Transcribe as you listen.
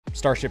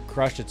Starship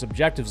crushed its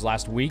objectives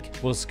last week.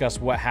 We'll discuss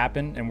what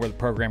happened and where the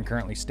program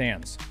currently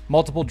stands.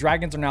 Multiple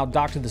Dragons are now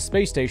docked to the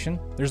space station.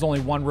 There's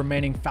only one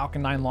remaining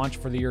Falcon 9 launch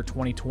for the year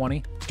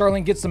 2020.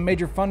 Starlink gets some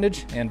major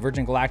fundage, and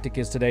Virgin Galactic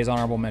is today's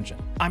honorable mention.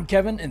 I'm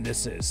Kevin, and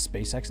this is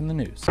SpaceX in the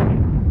News.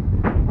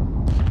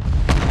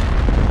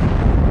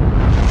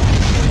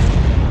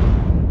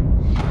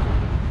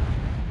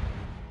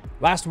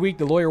 Last week,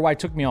 the lawyer wife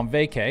took me on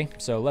vacay,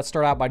 so let's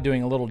start out by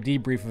doing a little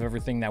debrief of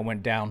everything that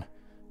went down.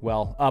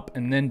 Well, up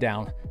and then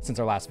down since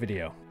our last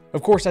video.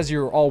 Of course, as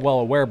you're all well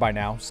aware by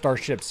now,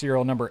 Starship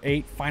serial number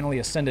 8 finally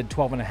ascended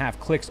 12.5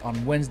 clicks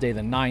on Wednesday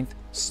the 9th,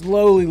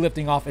 slowly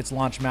lifting off its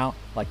launch mount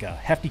like a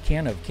hefty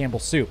can of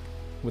Campbell's soup,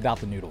 without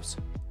the noodles.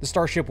 The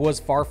Starship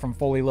was far from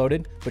fully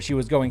loaded, but she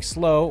was going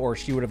slow or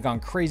she would have gone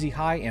crazy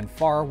high and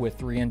far with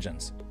 3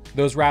 engines.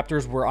 Those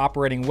Raptors were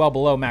operating well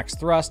below max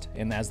thrust,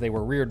 and as they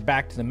were reared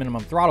back to the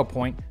minimum throttle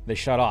point, they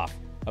shut off.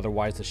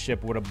 Otherwise, the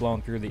ship would have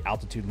blown through the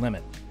altitude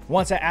limit.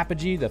 Once at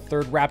apogee, the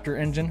third Raptor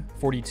engine,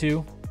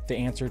 42, the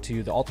answer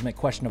to the ultimate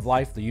question of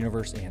life, the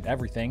universe, and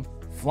everything,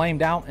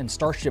 flamed out and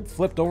Starship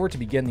flipped over to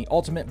begin the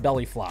ultimate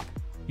belly flop,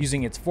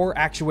 using its 4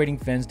 actuating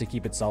fins to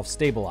keep itself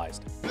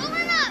stabilized.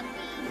 Pulling up!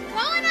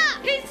 Pulling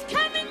up! He's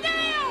coming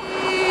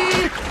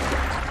down!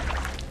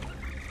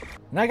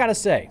 And I gotta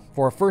say,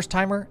 for a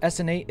first-timer,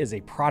 SN8 is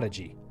a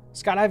prodigy.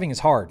 Skydiving is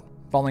hard.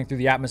 Falling through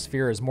the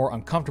atmosphere is more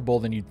uncomfortable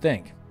than you'd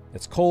think.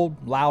 It's cold,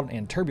 loud,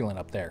 and turbulent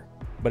up there.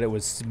 But it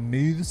was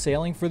smooth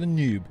sailing for the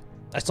noob.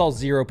 I saw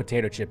 0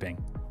 potato chipping.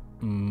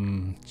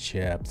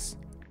 Chips.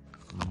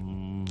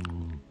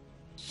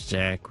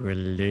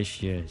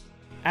 Sacrilegious.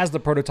 As the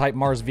prototype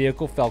Mars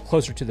vehicle fell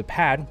closer to the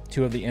pad,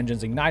 2 of the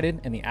engines ignited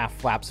and the aft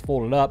flaps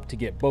folded up to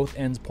get both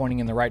ends pointing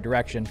in the right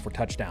direction for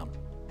touchdown.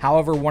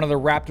 However, one of the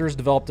Raptors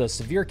developed a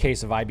severe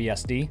case of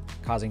IBSD,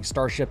 causing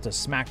Starship to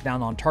smack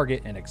down on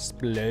target and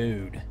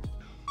explode.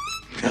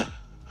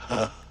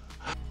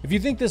 If you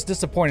think this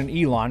disappointed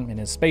Elon and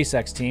his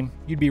SpaceX team,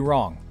 you'd be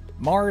wrong.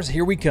 Mars,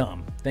 here we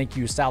come. Thank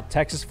you, South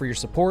Texas, for your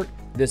support.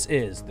 This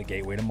is the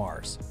gateway to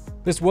Mars.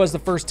 This was the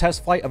first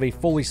test flight of a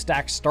fully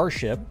stacked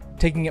Starship,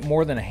 taking it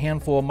more than a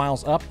handful of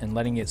miles up and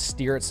letting it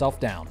steer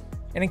itself down.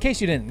 And in case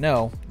you didn't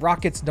know,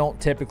 rockets don't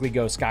typically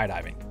go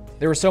skydiving.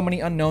 There were so many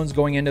unknowns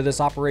going into this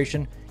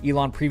operation,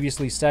 Elon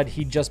previously said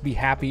he'd just be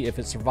happy if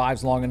it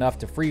survives long enough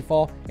to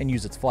freefall and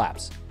use its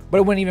flaps. But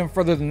it went even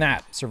further than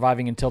that,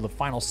 surviving until the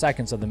final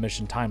seconds of the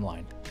mission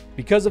timeline.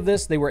 Because of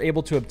this, they were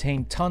able to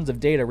obtain tons of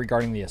data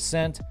regarding the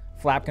ascent,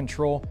 flap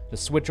control, the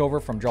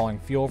switchover from drawing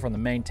fuel from the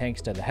main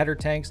tanks to the header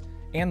tanks,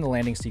 and the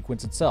landing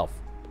sequence itself.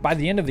 By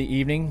the end of the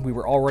evening, we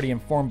were already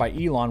informed by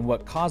Elon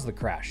what caused the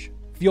crash.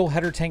 Fuel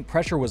header tank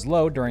pressure was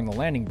low during the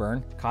landing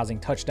burn, causing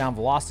touchdown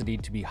velocity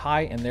to be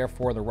high, and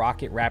therefore the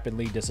rocket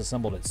rapidly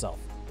disassembled itself.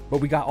 But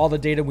we got all the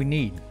data we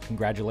need.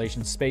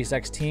 Congratulations,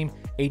 SpaceX team.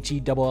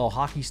 HELL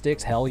hockey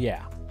sticks, hell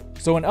yeah.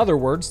 So in other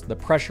words, the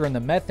pressure in the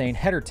methane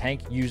header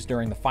tank used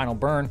during the final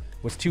burn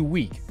was too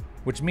weak,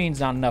 which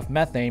means not enough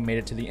methane made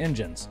it to the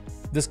engines.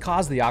 This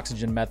caused the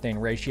oxygen-methane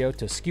ratio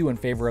to skew in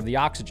favor of the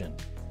oxygen,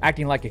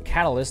 acting like a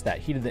catalyst that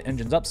heated the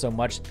engines up so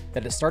much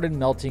that it started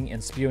melting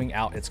and spewing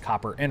out its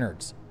copper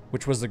innards,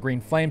 which was the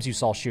green flames you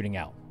saw shooting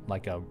out,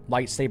 like a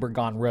lightsaber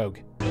gone rogue.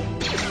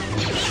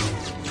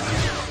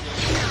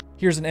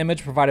 Here's an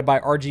image provided by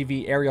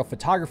RGV Aerial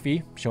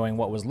Photography showing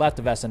what was left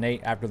of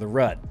SN8 after the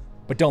RUD.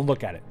 But don't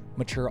look at it,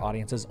 mature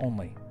audiences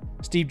only.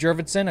 Steve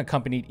Jurvetson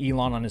accompanied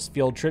Elon on his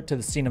field trip to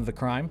the scene of the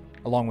crime,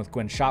 along with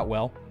Gwen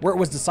Shotwell, where it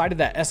was decided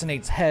that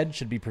SN8's head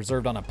should be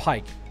preserved on a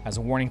pike as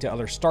a warning to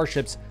other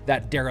starships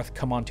that dareth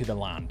come onto the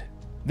land.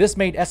 This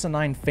made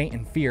SN9 faint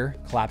in fear,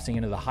 collapsing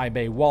into the high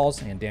bay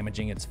walls and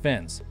damaging its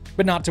fins.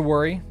 But not to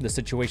worry, the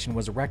situation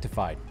was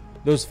rectified.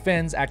 Those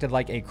fins acted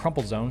like a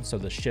crumple zone, so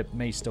the ship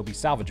may still be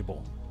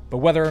salvageable. But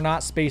whether or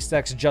not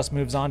SpaceX just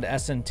moves on to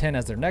SN10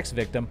 as their next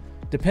victim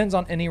depends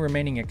on any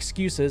remaining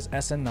excuses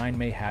SN9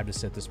 may have to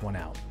sit this one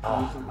out.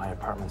 My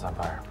apartment's on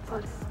fire.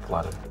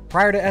 Flooded.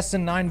 Prior to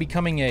SN9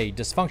 becoming a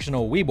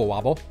dysfunctional weeble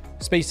wobble,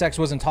 SpaceX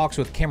was in talks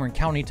with Cameron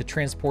County to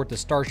transport the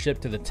Starship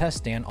to the test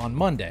stand on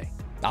Monday.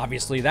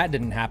 Obviously that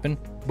didn't happen,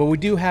 but we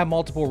do have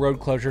multiple road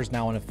closures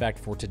now in effect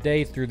for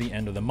today through the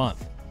end of the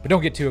month. But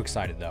don't get too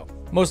excited though.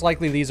 Most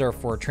likely these are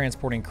for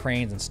transporting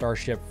cranes and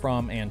Starship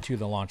from and to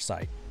the launch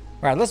site.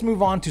 Alright, let's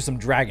move on to some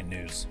Dragon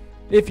news.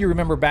 If you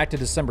remember back to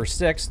December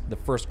 6th, the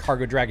first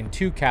Cargo Dragon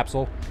 2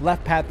 capsule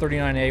left Pad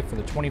 39A for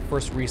the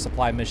 21st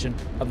resupply mission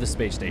of the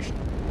space station.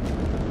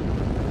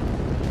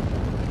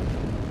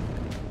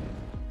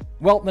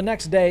 Well, the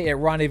next day it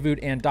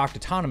rendezvoused and docked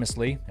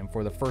autonomously, and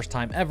for the first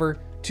time ever,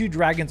 2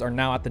 Dragons are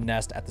now at the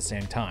nest at the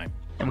same time.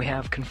 And we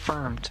have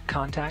confirmed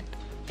contact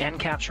and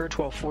capture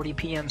 12:40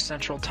 p.m.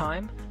 Central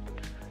Time.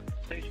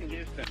 Station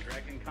Houston,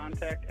 Dragon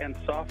contact and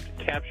soft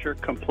capture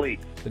complete.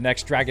 The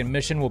next Dragon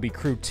mission will be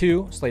Crew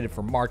 2, slated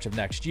for March of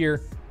next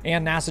year,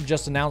 and NASA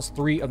just announced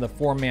 3 of the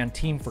 4-man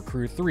team for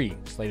Crew 3,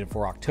 slated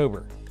for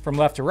October. From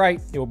left to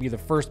right, it will be the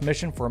first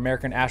mission for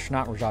American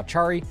astronaut Rajat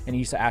Chari and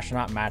ESA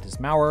astronaut Mattis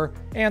Maurer,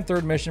 and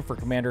 3rd mission for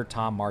Commander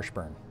Tom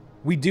Marshburn.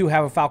 We do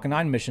have a Falcon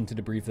 9 mission to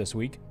debrief this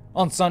week.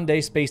 On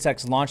Sunday,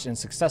 SpaceX launched and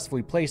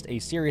successfully placed a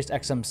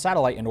SiriusXM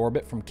satellite in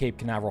orbit from Cape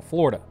Canaveral,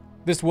 Florida.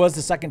 This was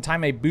the second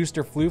time a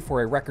booster flew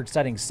for a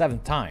record-setting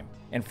 7th time,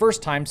 and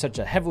first time such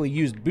a heavily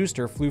used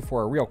booster flew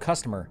for a real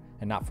customer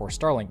and not for a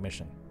Starlink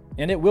mission.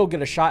 And it will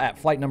get a shot at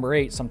flight number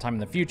 8 sometime in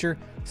the future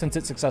since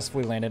it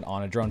successfully landed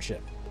on a drone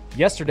ship.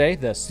 Yesterday,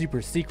 the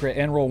super secret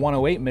Enroll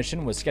 108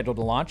 mission was scheduled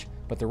to launch,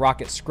 but the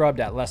rocket scrubbed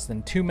at less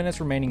than 2 minutes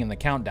remaining in the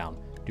countdown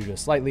due to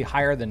slightly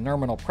higher than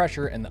nominal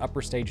pressure in the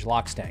upper stage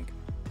LOX tank.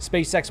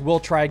 SpaceX will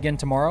try again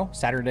tomorrow,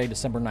 Saturday,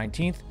 December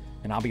 19th,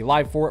 and I'll be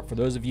live for it for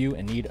those of you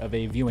in need of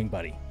a viewing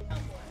buddy.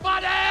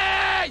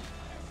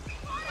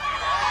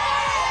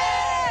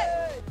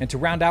 And to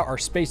round out our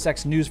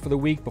SpaceX news for the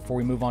week before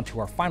we move on to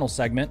our final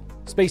segment,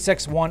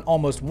 SpaceX won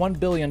almost $1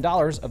 billion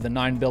of the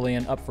 $9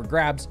 billion up for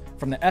grabs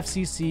from the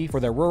FCC for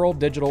their Rural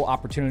Digital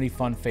Opportunity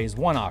Fund Phase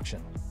 1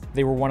 auction.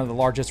 They were one of the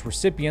largest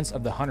recipients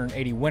of the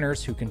 180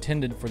 winners who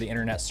contended for the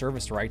internet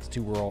service rights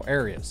to rural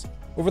areas.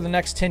 Over the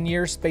next 10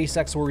 years,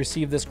 SpaceX will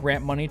receive this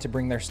grant money to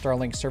bring their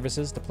Starlink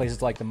services to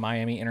places like the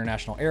Miami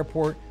International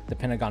Airport, the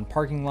Pentagon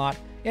parking lot,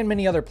 and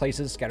many other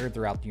places scattered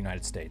throughout the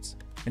United States.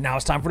 And now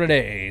it's time for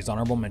today's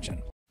honorable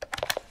mention.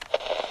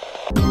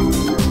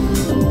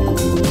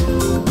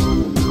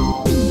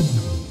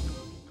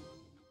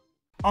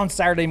 On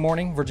Saturday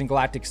morning, Virgin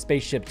Galactic's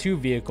Spaceship Two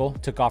vehicle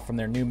took off from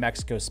their New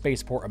Mexico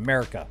spaceport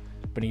America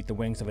beneath the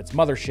wings of its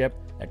mothership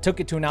that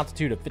took it to an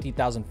altitude of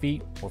 50,000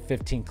 feet or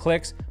 15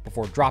 clicks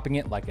before dropping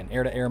it like an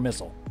air-to-air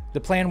missile. The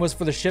plan was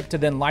for the ship to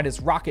then light its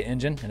rocket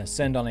engine and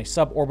ascend on a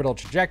suborbital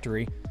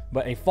trajectory,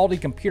 but a faulty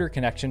computer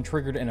connection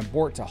triggered an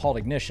abort to halt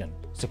ignition,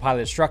 so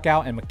pilots struck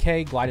out and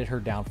McKay glided her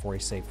down for a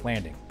safe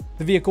landing.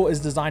 The vehicle is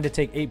designed to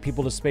take 8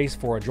 people to space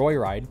for a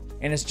joyride,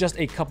 and it's just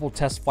a couple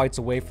test flights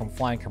away from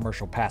flying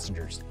commercial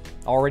passengers.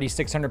 Already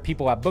 600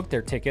 people have booked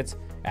their tickets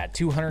at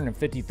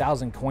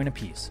 250,000 coin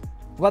apiece.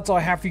 Well, that's all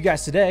I have for you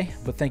guys today,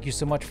 but thank you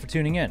so much for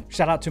tuning in.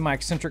 Shout out to my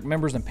eccentric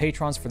members and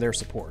patrons for their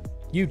support.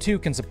 You too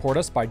can support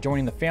us by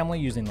joining the family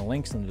using the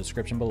links in the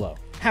description below.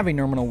 Have a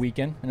nominal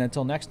weekend, and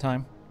until next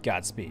time,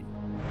 Godspeed.